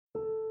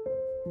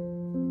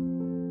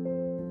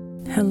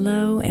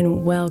Hello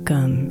and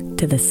welcome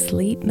to the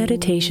Sleep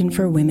Meditation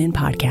for Women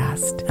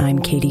podcast. I'm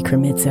Katie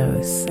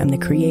Kremitzos. I'm the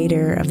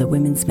creator of the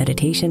Women's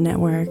Meditation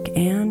Network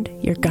and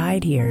your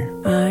guide here.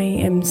 I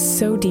am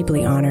so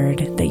deeply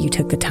honored that you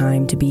took the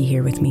time to be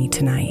here with me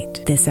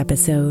tonight. This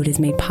episode is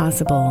made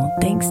possible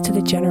thanks to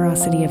the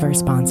generosity of our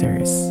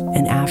sponsors.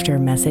 And after a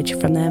message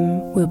from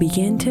them, we'll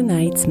begin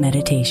tonight's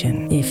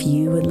meditation. If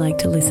you would like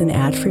to listen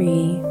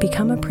ad-free,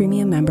 become a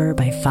premium member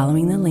by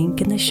following the link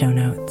in the show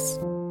notes.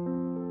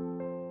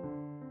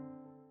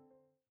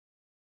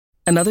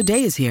 Another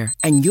day is here,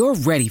 and you're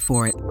ready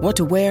for it. What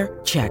to wear?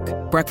 Check.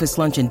 Breakfast,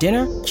 lunch, and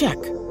dinner?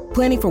 Check.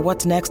 Planning for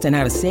what's next and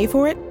how to save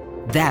for it?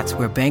 That's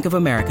where Bank of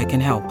America can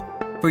help.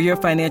 For your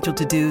financial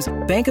to-dos,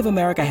 Bank of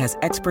America has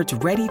experts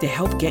ready to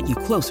help get you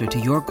closer to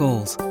your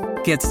goals.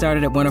 Get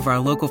started at one of our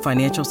local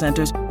financial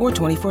centers or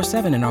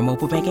 24/7 in our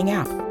mobile banking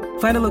app.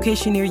 Find a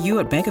location near you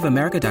at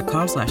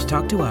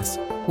bankofamerica.com/talktous.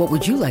 What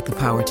would you like the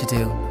power to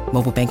do?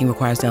 Mobile banking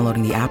requires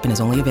downloading the app and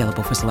is only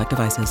available for select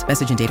devices.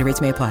 Message and data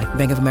rates may apply.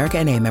 Bank of America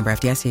N.A., member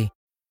FDIC.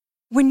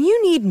 When you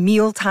need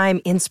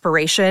mealtime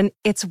inspiration,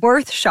 it's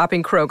worth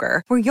shopping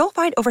Kroger, where you'll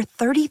find over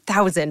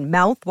 30,000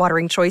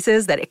 mouth-watering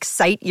choices that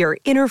excite your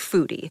inner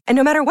foodie. And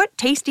no matter what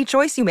tasty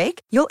choice you make,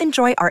 you'll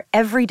enjoy our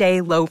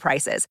everyday low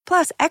prices,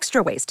 plus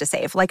extra ways to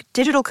save, like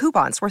digital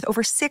coupons worth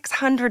over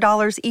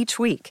 $600 each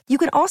week. You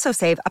can also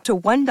save up to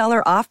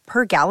 $1 off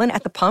per gallon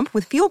at the pump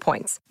with fuel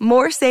points.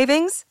 More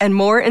savings and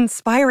more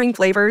inspiring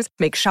flavors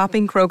make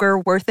shopping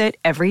Kroger worth it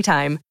every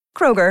time.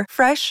 Kroger,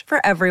 fresh for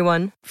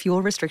everyone.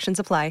 Fuel restrictions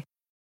apply.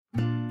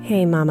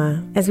 Hey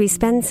Mama, as we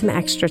spend some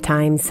extra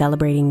time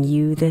celebrating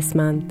you this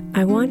month,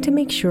 I want to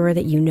make sure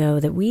that you know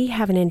that we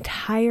have an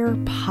entire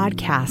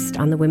podcast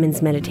on the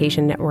Women's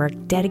Meditation Network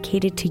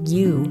dedicated to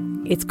you.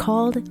 It's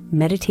called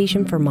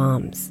Meditation for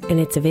Moms, and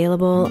it's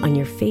available on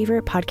your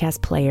favorite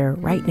podcast player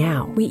right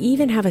now. We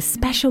even have a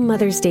special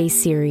Mother's Day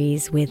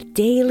series with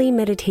daily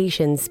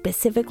meditations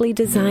specifically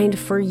designed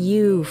for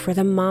you, for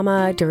the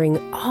mama, during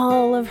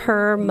all of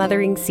her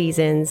mothering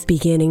seasons,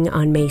 beginning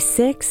on May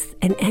 6th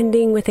and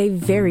ending with a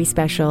very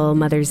special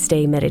Mother's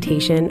Day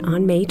meditation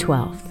on May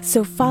 12th.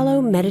 So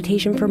follow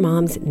Meditation for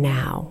Moms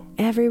now,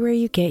 everywhere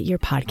you get your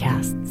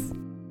podcasts.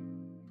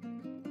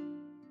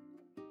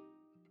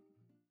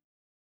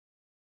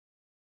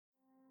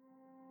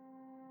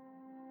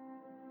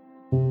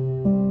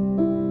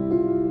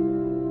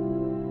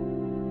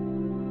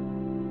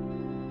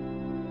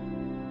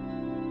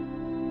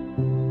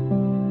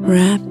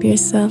 Wrap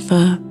yourself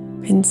up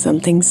in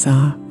something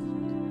soft.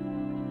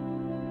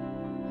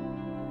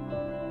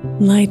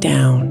 Lie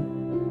down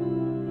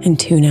and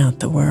tune out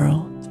the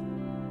world.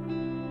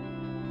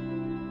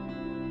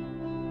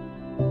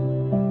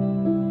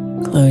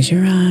 Close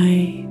your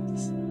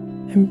eyes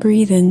and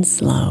breathe in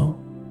slow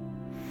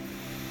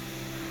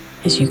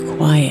as you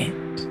quiet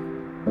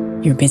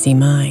your busy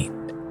mind.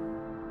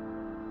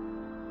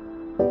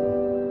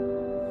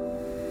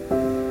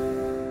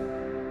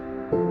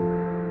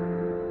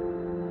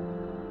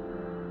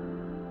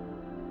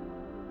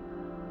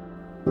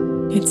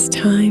 It's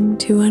time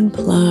to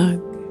unplug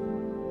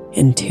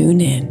and tune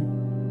in,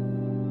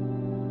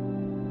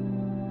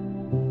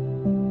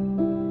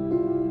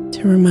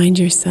 to remind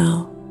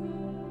yourself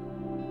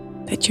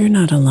that you're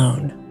not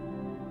alone.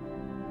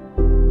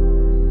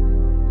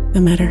 No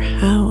matter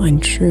how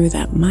untrue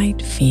that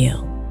might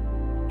feel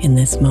in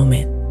this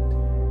moment.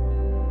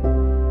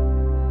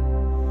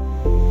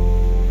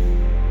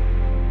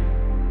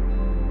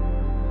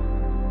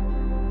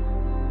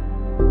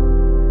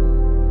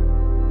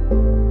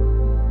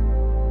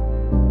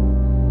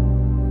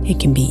 It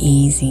can be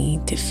easy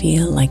to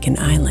feel like an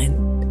island,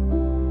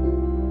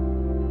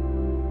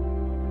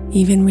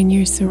 even when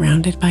you're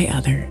surrounded by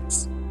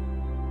others.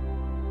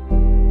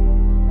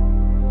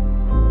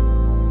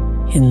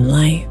 In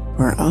life,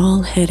 we're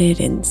all headed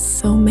in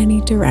so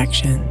many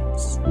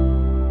directions.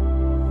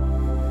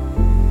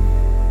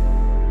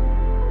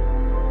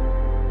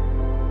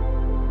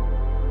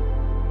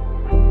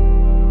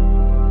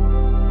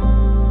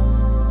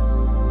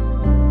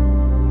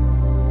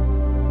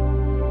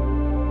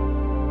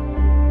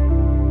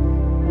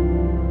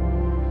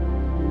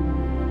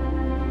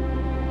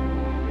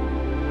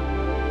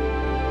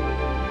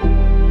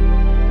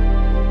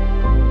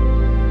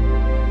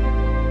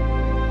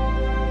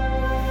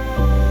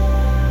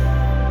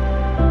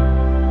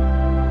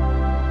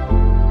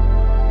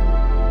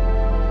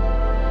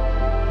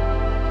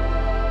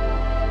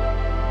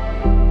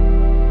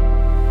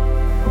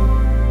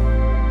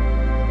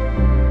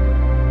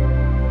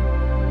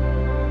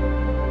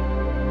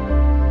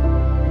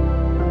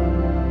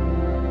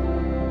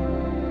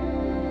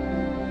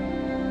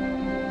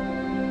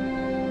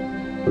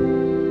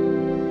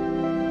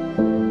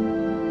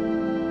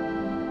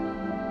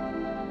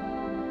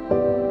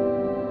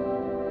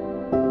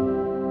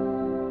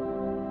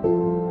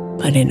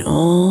 but in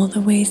all the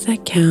ways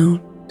that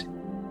count,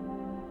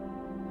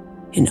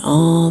 in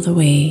all the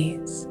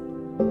ways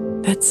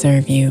that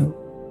serve you.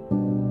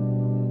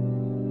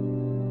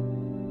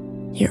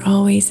 You're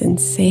always in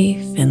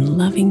safe and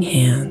loving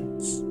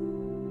hands,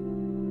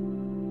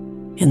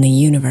 and the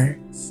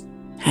universe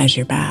has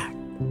your back.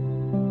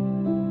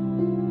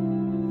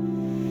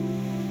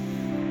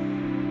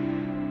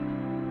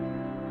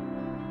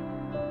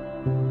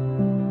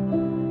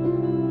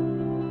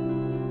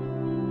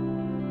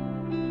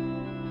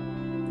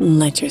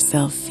 Let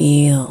yourself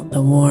feel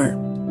the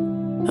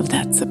warmth of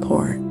that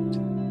support.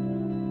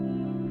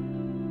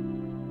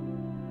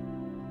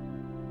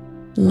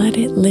 Let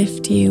it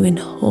lift you and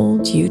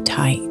hold you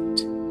tight.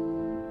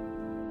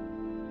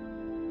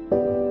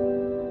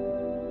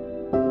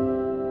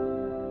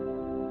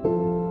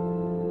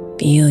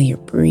 Feel your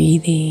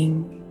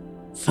breathing.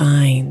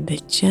 Find the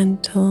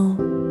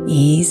gentle,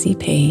 easy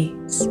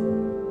pace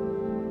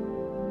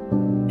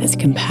as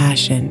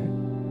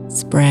compassion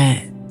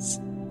spreads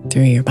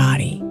through your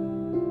body.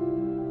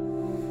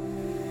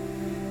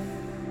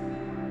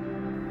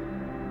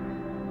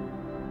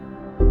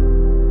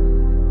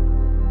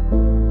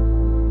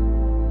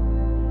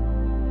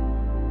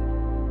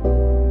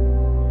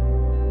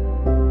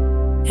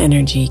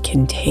 Energy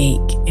can take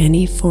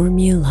any form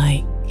you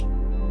like.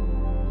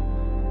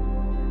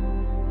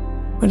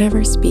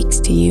 Whatever speaks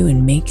to you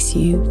and makes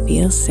you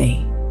feel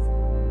safe.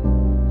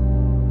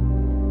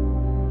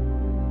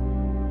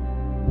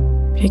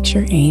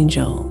 Picture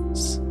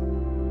angels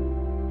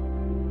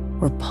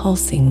or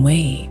pulsing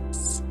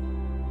waves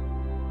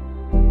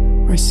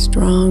or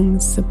strong,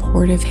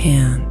 supportive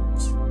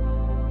hands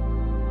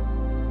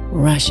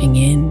rushing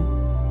in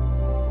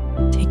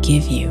to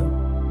give you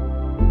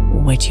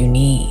what you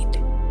need.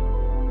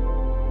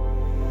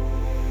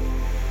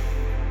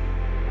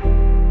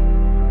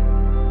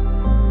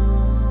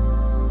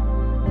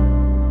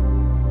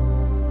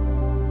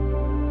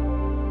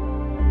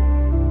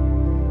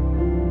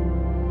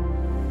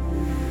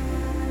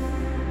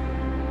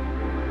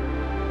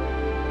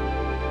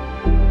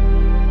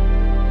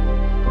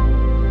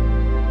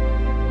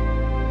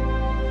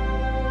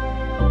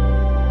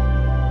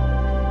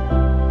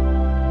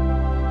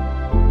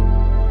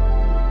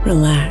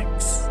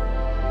 Relax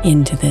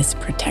into this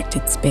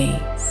protected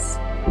space.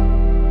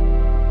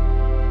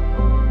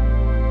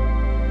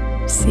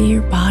 See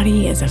your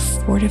body as a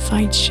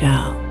fortified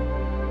shell,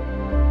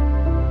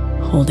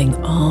 holding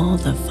all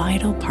the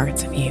vital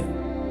parts of you,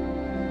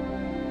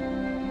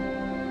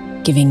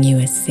 giving you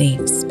a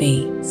safe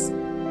space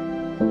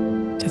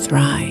to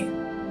thrive.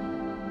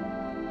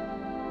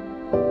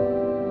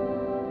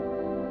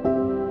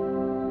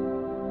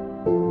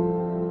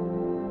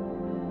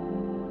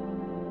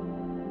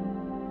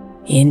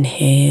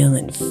 Inhale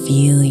and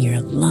feel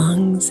your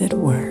lungs at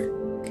work.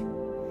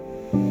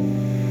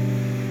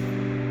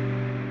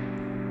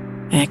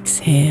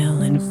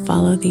 Exhale and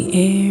follow the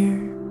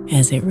air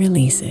as it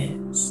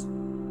releases.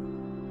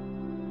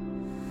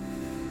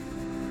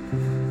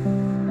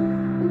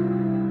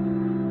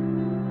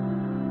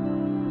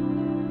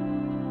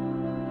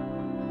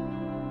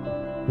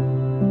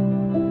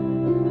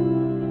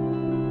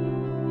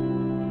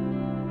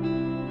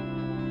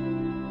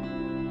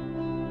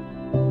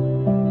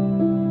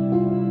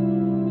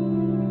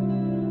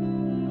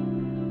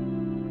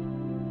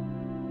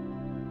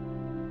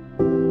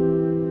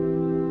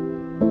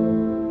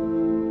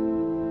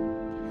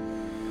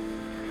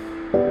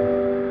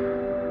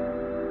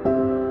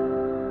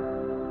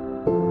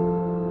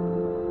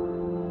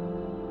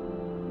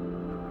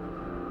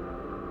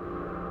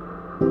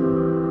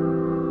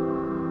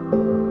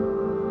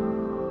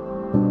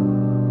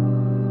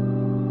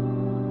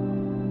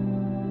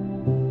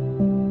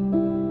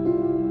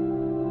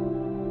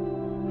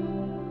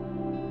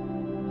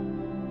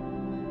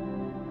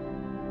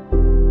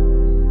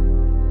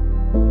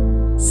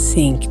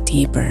 Sink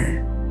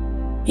deeper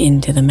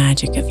into the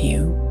magic of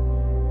you.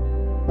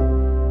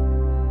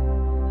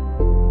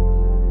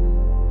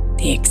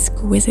 The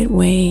exquisite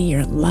way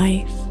your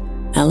life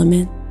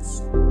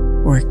elements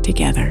work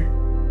together.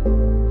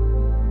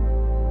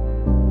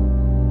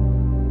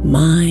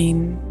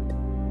 Mind,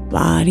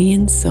 body,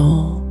 and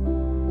soul.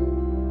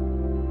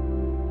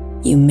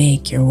 You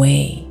make your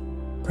way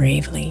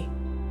bravely.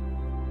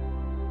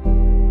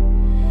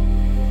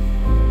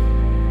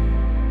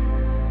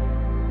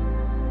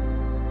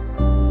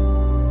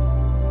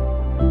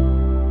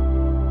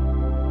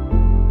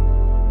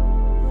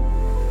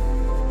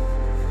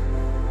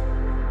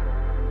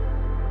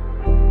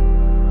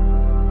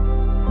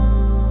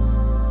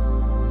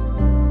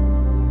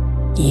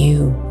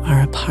 You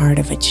are a part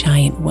of a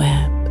giant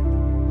web,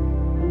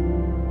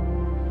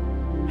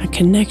 a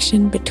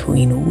connection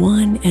between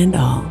one and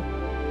all.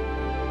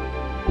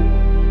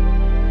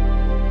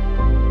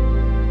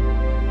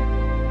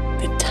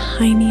 The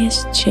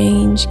tiniest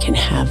change can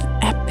have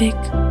epic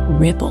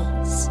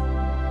ripples,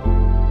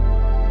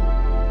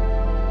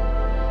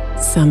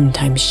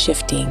 sometimes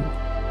shifting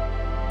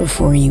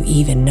before you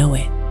even know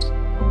it.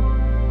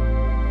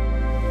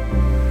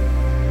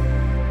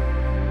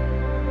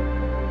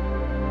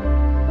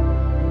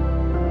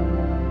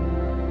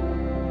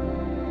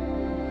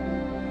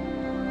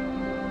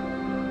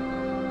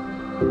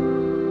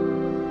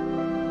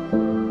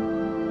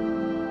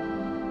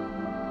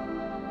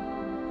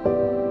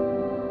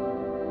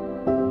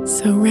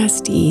 So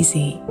rest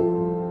easy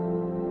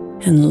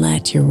and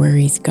let your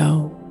worries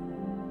go.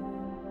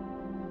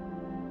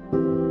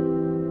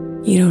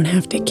 You don't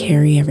have to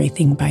carry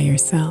everything by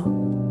yourself.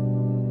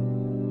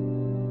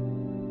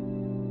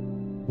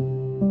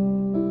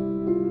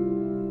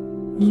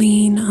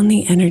 Lean on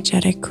the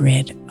energetic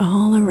grid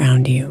all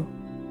around you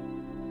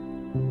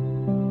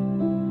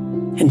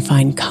and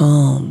find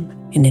calm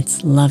in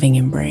its loving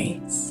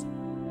embrace.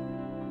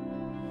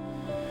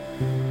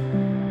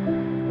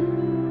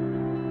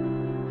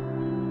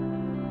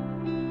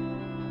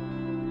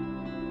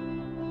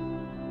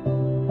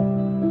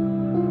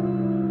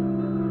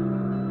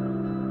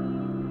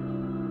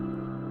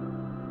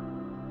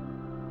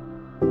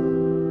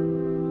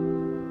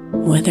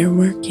 Whether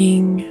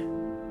working,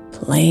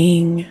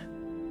 playing,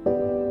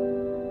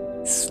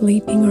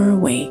 sleeping, or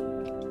awake,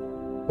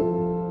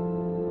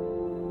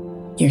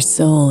 your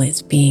soul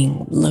is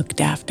being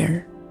looked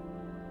after.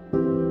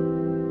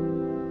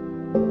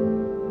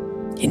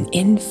 An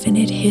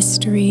infinite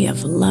history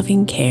of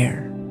loving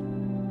care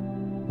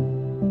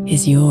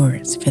is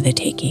yours for the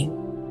taking.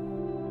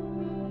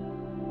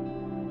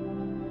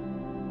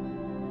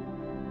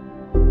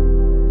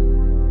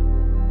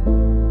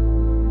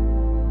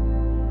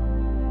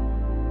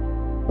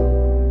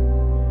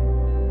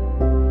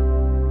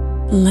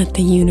 Let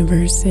the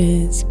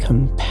universe's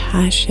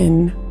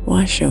compassion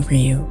wash over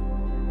you,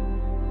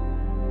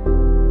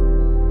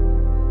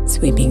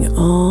 sweeping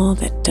all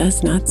that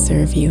does not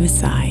serve you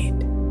aside.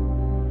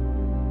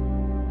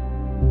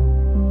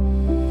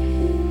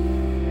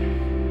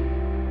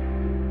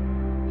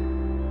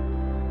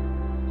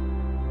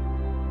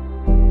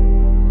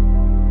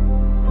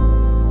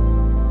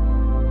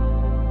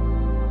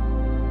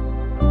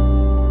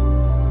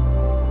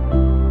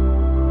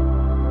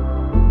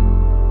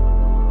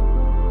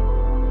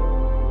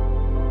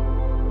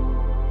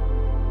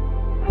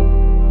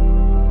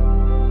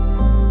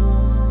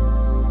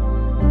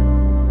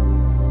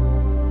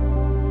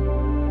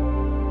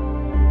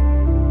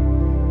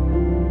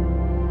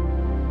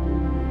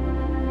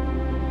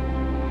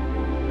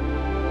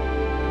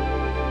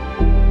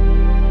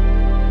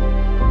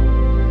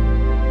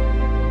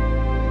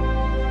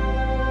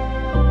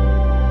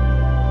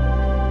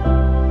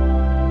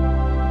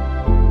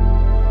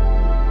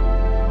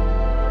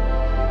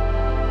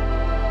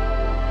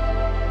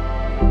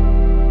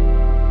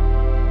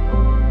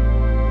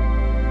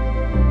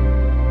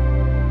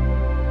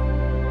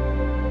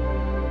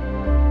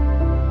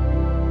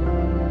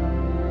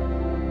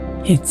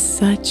 It's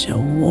such a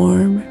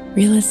warm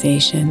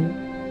realization,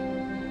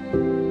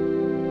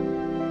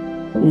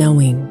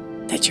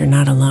 knowing that you're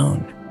not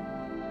alone.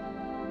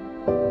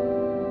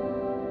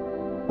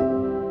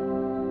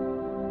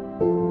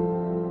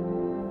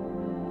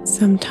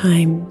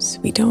 Sometimes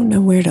we don't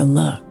know where to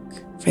look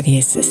for the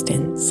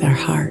assistance our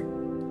heart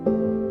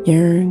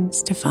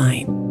yearns to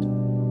find.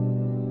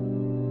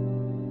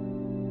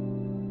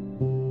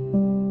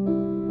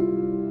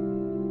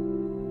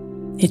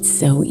 It's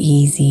so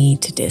easy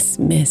to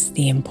dismiss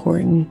the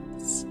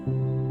importance,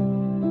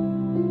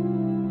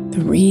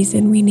 the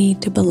reason we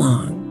need to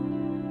belong.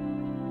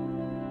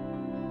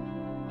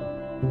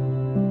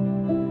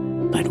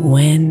 But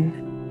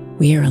when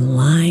we are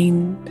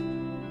aligned,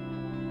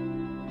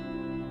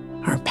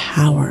 our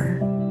power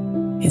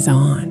is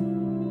on.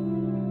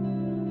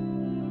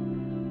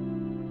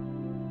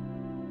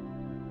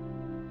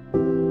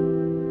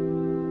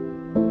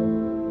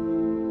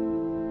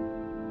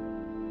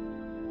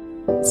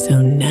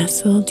 So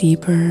nestle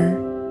deeper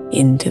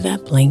into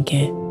that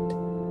blanket.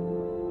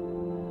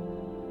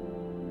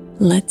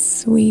 Let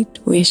sweet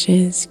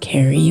wishes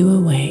carry you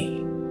away.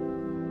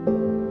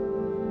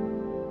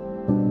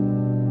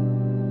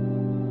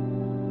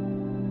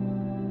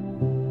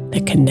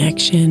 The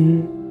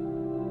connection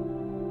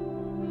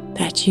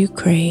that you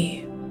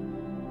crave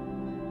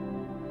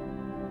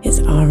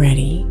is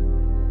already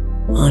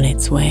on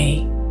its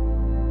way.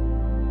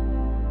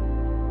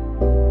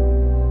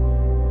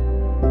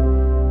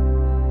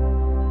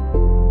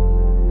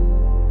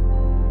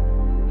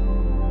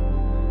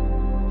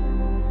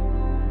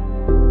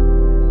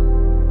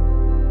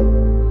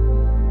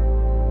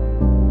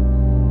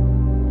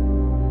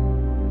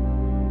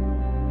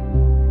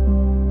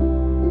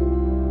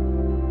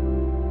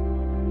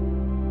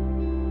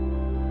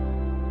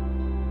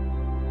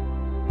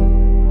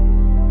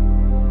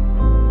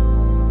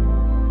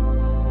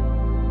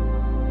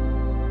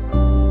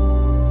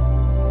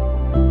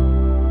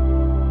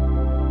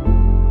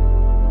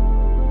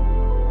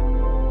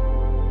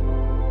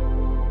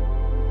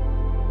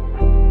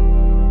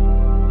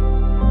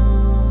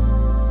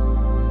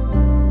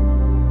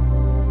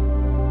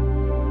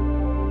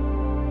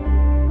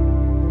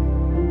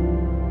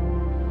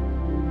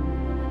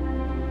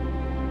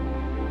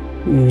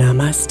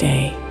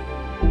 Namaste,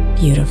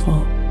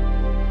 beautiful.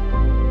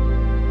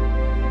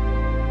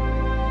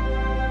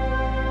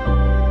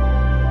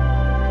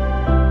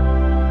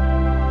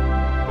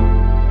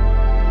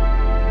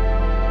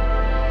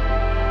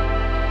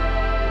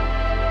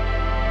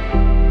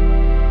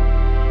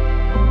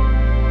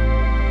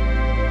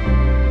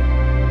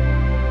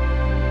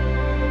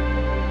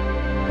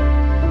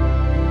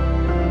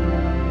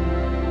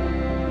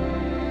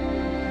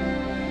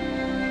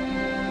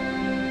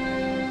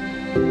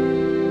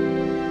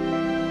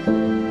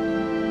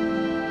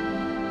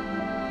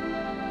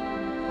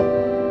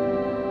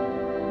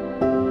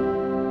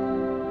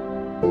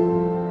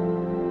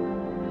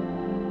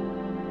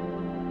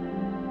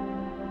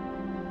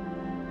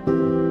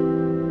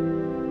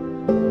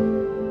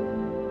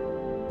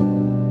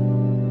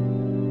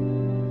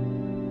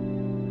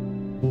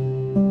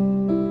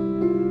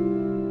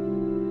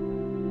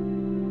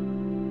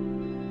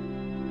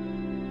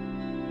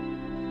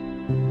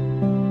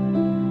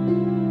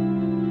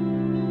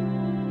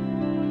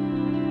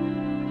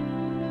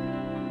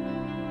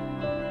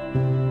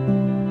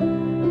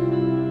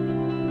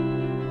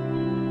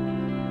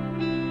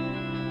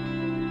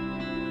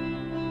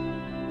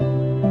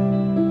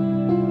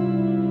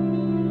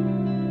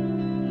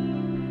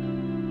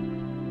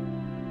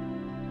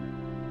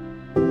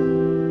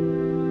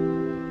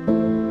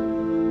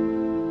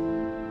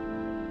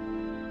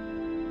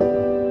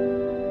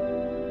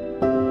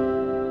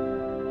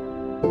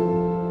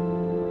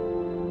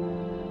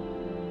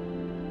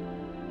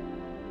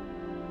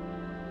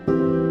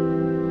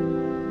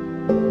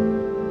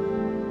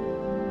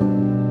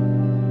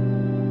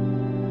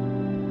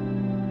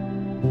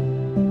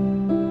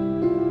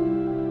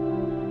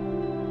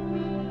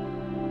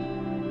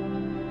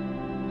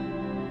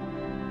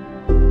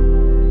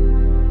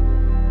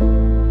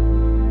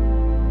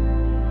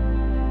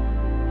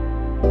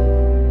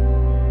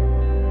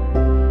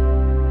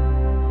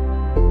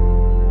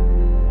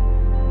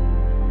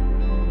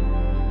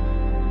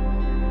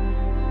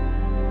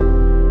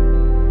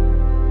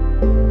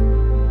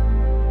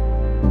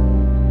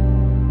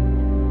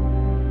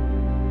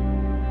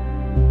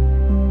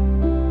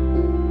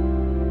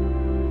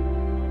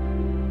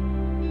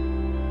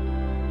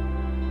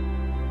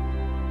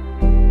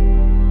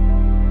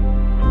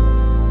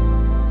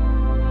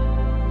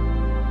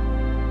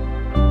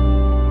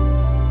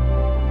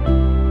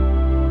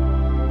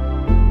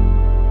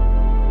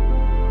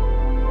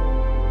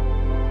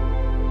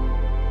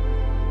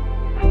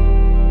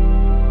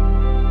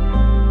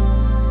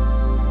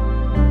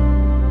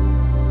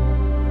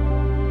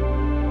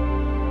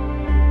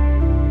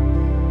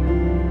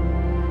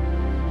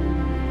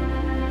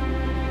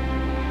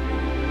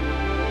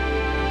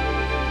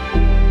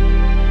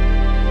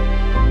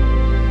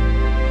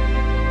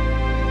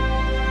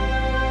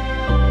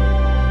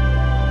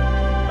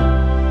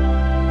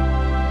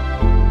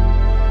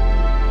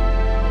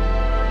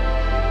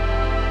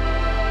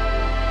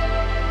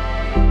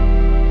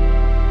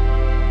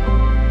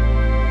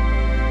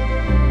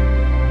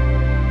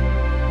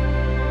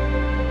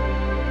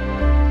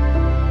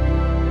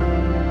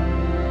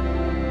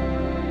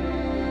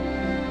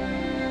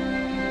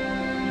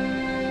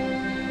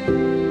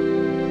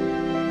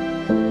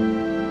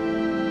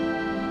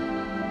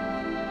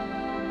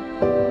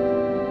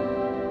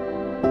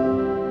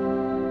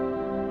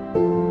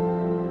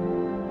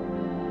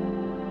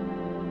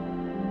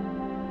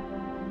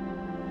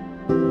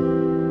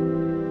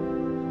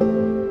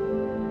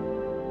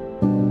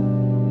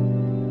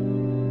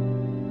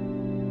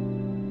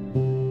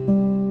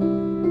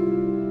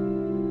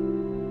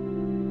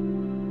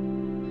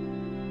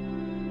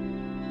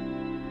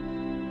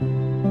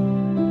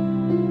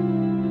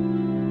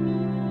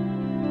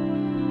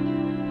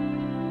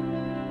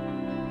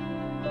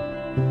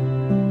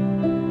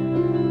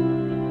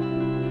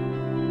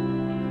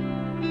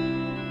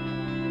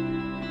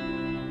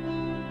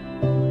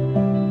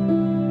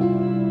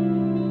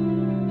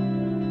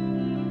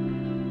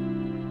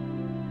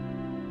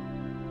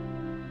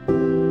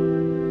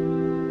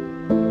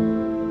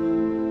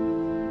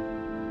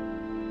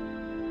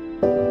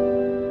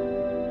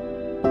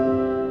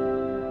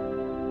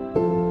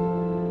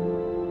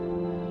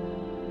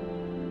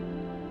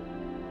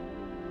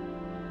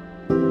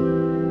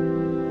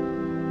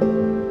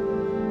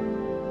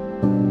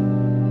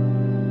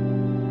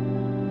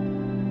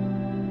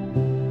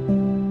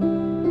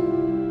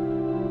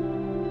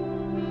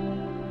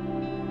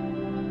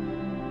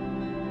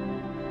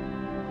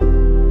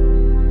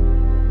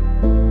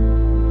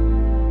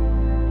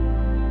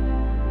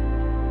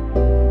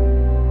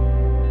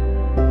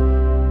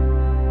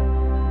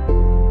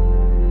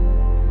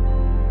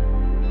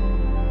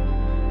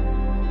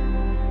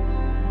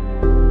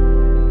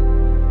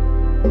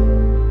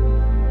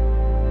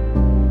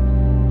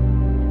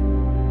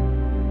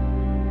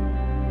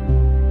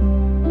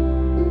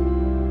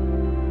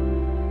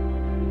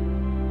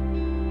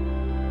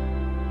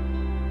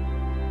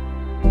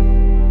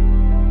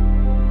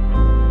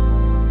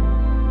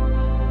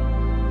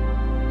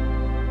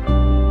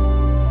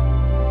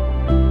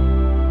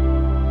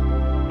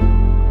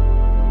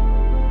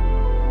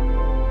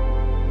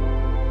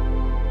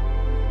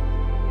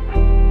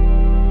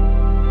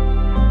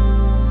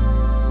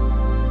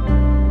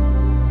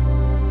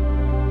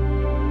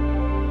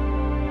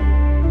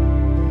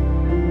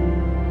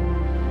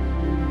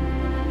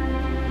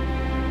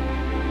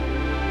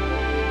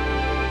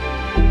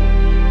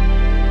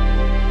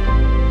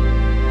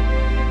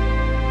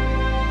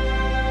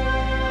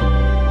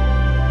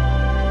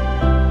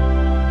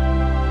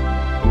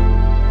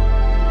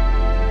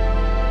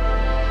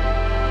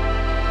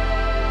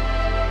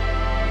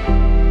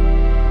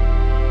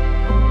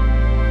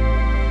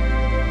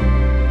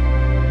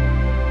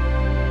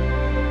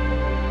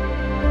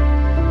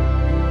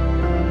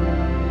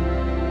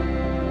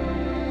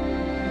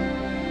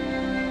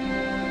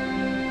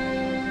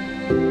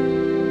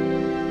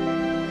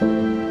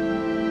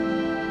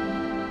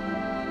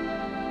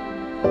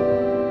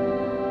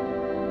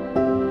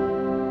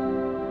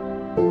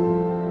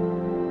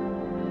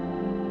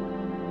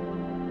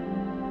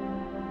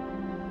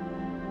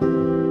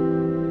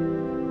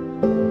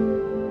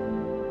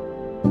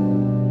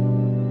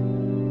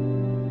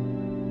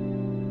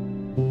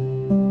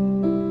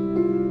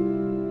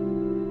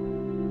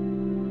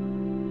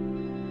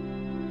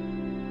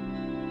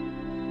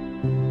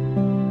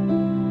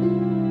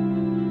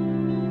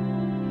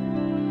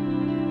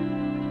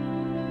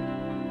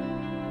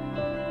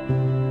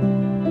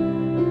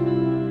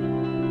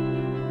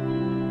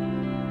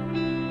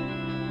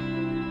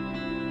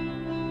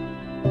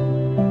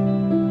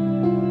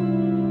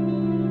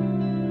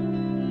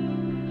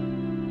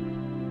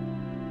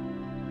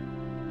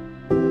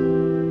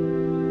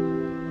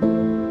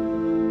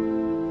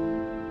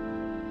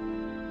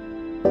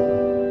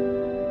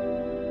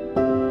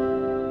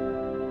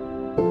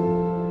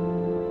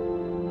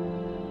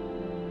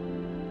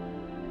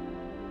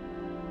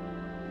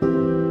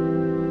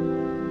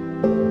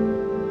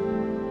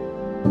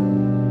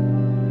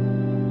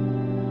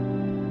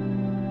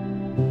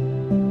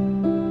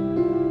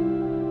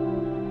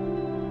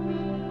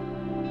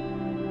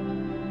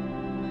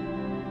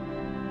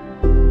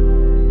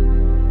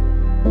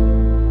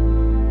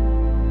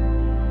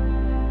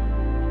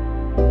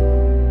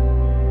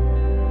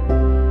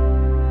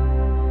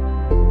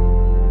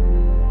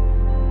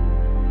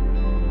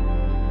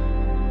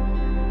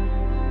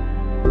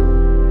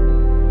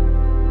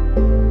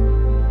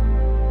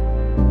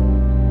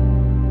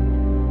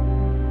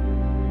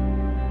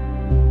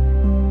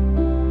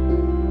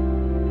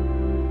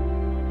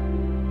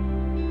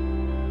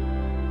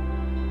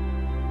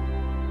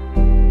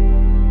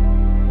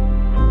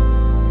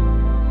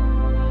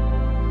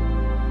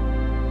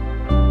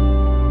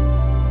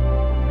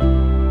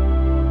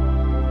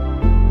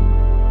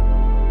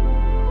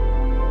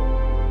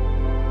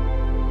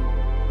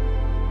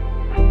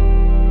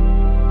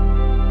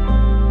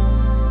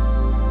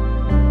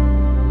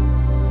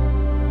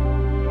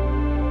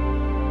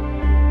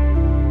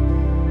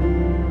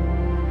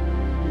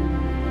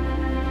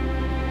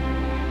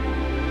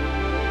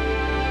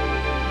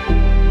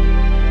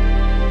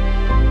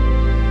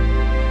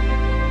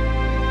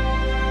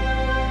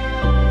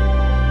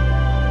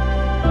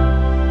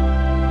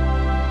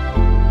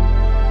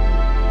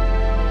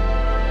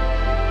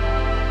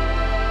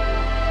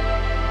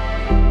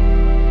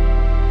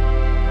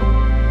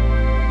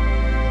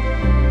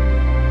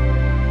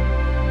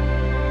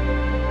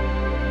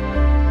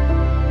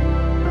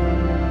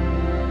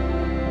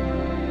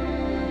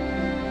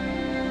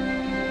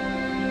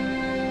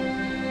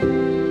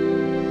 Bye.